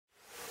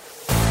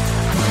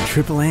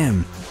Triple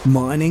M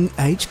Mining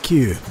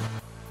HQ.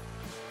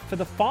 For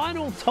the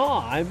final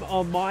time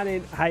on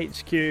Mining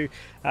HQ,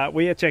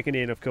 we are checking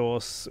in, of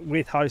course,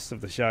 with host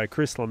of the show,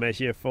 Chris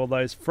LeMessurier, for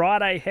those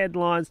Friday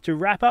headlines to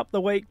wrap up the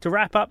week, to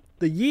wrap up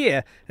the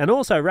year, and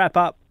also wrap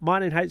up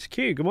Mining HQ.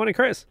 Good morning,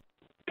 Chris.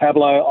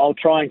 Pablo, I'll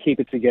try and keep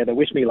it together.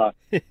 Wish me luck.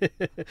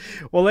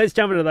 Well, let's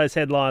jump into those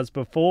headlines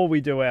before we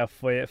do our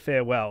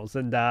farewells.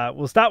 And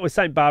we'll start with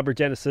St Barbara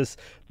Genesis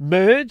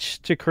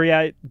merge to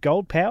create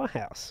Gold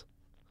Powerhouse.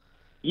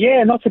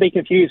 Yeah, not to be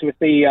confused with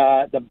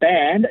the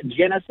band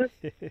Genesis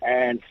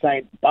and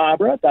St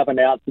Barbara. They've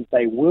announced that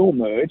they will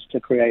merge to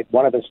create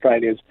one of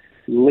Australia's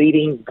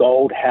leading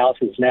gold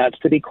houses. Now, it's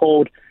to be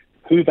called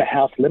Hoover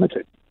House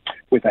Limited,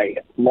 with a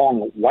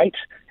long wait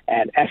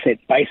and asset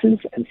bases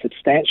and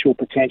substantial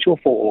potential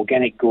for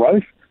organic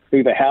growth.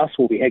 Hoover House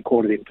will be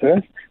headquartered in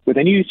Perth with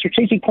a new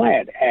strategic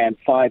plan and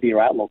 5-year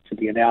outlook to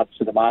be announced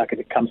to the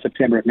market come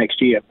September of next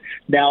year.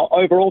 Now,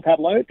 overall,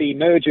 Pablo, the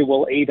merger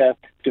will either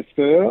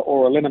defer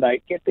or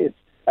eliminate, get this,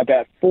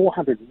 about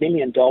 $400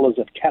 million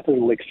of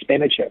capital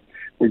expenditure,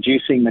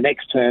 reducing the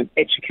next term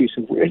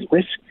execution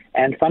risk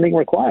and funding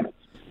requirements.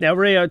 Now,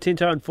 Rio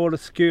Tinto and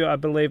Fortescue, I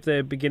believe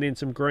they're beginning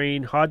some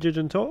green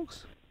hydrogen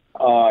talks.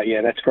 Oh,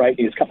 yeah, that's great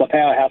news. A couple of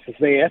powerhouses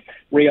there,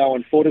 Rio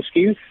and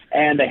Fortescue,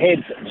 and the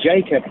heads,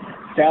 Jacob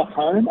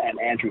Southholme and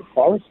Andrew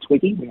Forrest,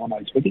 Twiggy, we all know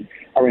Twiggy,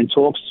 are in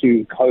talks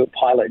to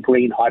co-pilot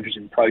green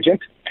hydrogen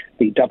projects.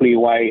 The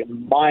WA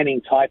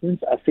mining titans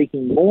are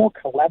seeking more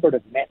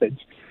collaborative methods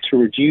to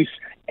reduce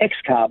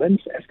X-carbons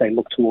as they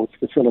look towards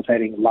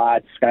facilitating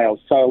large-scale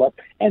solar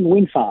and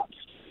wind farms.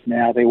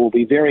 Now, there will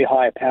be very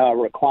high power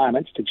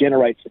requirements to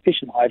generate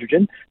sufficient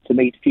hydrogen to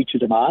meet future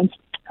demands.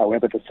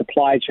 However, the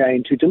supply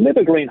chain to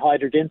deliver green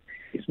hydrogen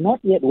is not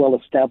yet well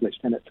established,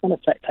 and it's going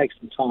to take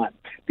some time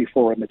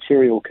before a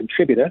material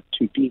contributor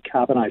to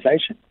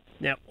decarbonisation.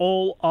 Now,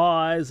 all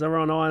eyes are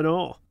on iron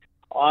ore.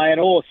 Iron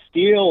ore,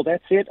 steel,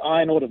 that's it.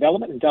 Iron ore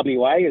development in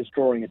WA is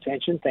drawing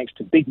attention thanks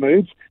to big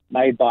moves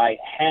made by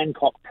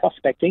Hancock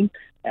Prospecting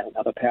and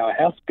another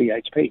powerhouse,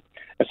 BHP.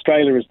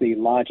 Australia is the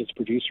largest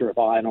producer of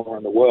iron ore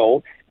in the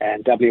world,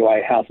 and WA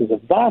houses a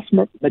vast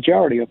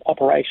majority of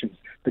operations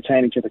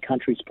pertaining to the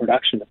country's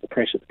production of the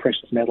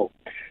precious metal.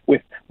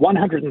 With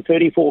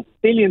 $134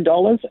 billion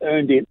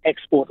earned in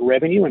export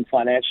revenue in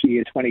financial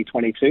year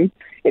 2022,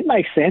 it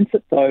makes sense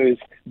that those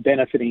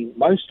benefiting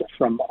most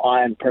from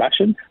iron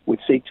production would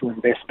seek to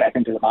invest back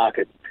into the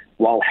market.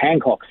 While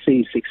Hancock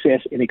sees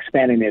success in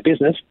expanding their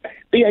business,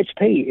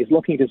 BHP is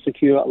looking to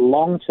secure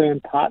long-term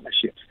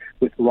partnerships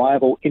with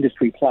rival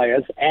industry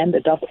players and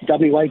the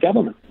WA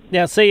government.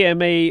 Now,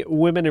 CME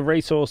Women in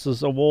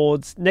Resources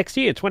Awards next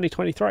year,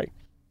 2023.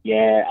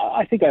 Yeah,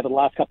 I think over the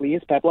last couple of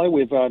years, Pablo,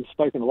 we've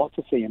spoken a lot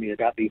to CME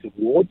about these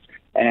awards,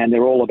 and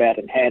they're all about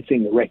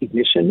enhancing the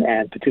recognition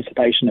and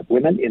participation of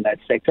women in that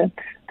sector.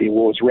 The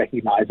awards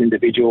recognise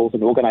individuals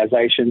and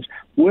organisations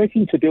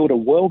working to build a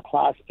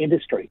world-class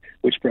industry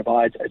which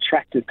provides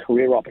attractive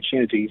career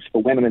opportunities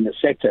for women in the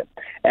sector.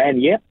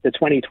 And yep, the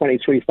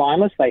 2023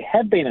 finalists, they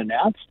have been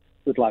announced.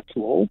 Good luck to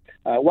all.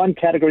 One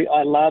category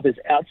I love is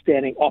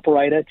Outstanding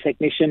Operator,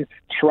 Technician,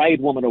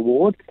 Tradeswoman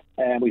Award.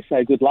 And we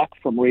say good luck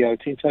from Rio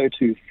Tinto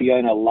to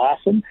Fiona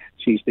Larson.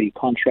 She's the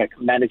Contract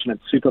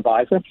Management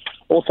Supervisor.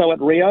 Also at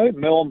Rio,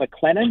 Mel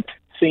McLennan,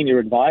 Senior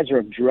Advisor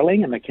of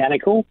Drilling and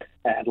Mechanical.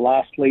 And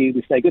lastly,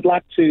 we say good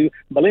luck to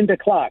Melinda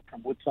Clark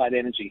from Woodside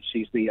Energy.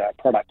 She's the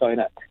Product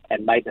Owner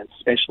and Maintenance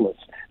Specialist.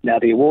 Now,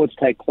 the awards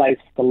take place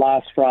the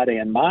last Friday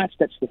in March.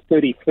 That's the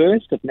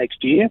 31st of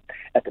next year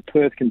at the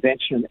Perth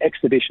Convention and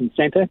Exhibition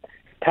Centre.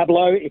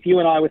 Pablo, if you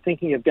and I were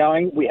thinking of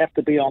going, we have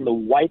to be on the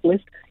wait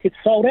list. It's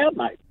sold out,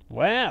 mate.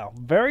 Wow,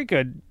 very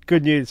good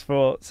news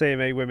for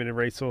CME Women in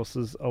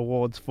Resources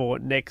Awards for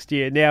next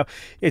year. Now,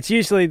 it's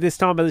usually this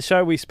time of the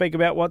show we speak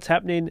about what's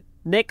happening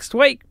next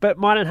week, but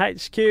Mining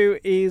HQ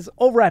is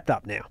all wrapped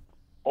up now.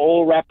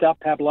 All wrapped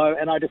up, Pablo,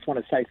 and I just want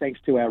to say thanks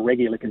to our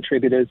regular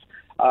contributors,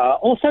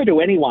 also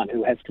to anyone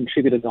who has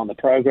contributed on the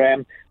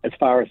program as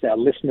far as our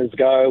listeners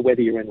go,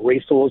 whether you're in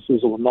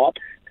resources or not.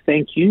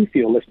 Thank you for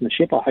your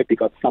listenership. I hope you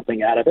got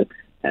something out of it.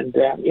 And,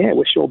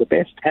 wish you all the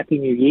best. Happy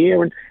New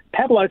Year. And,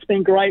 Pablo, it's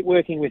been great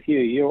working with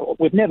you.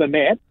 We've never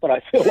met, but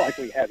I feel like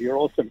we have. You're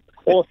awesome.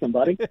 Awesome,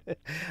 buddy.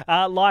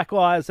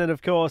 Likewise. And,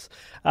 of course,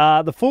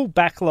 the full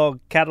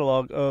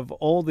catalogue of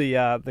all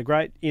the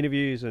great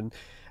interviews and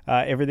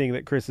everything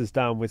that Chris has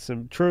done with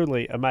some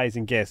truly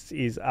amazing guests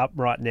is up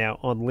right now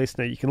on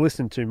Listener. You can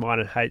listen to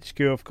Mining HQ,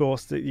 of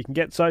course. You can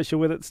get social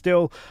with it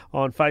still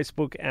on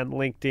Facebook and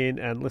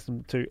LinkedIn and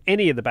listen to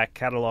any of the back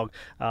catalogue.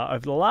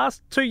 Over the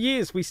last 2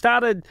 years, we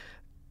started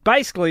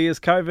basically as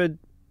COVID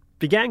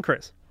began,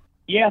 Chris.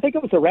 Yeah, I think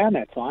it was around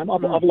that time.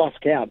 I've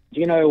lost count. Do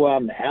you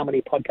know how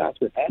many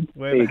podcasts we've had?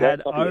 We've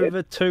had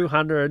over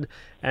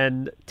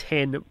 210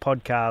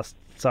 podcasts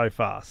so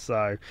far.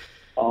 So,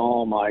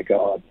 oh my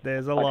God,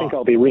 there's a lot. I think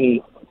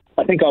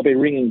I'll be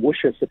ringing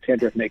Woosha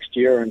September of next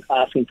year and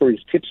asking for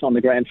his tips on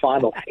the grand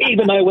final,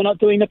 even though we're not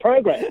doing the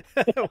program.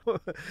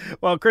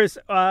 Well, Chris,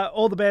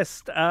 all the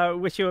best.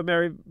 Wish you a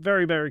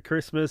very Merry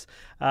Christmas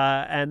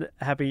and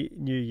Happy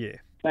New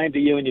Year. Same to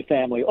you and your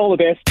family. All the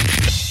best.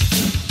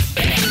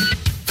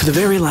 For the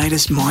very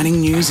latest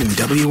mining news in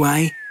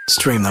WA,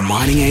 stream the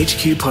Mining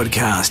HQ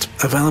podcast,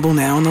 available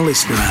now on the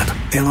Listener app,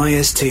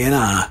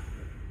 LISTNR.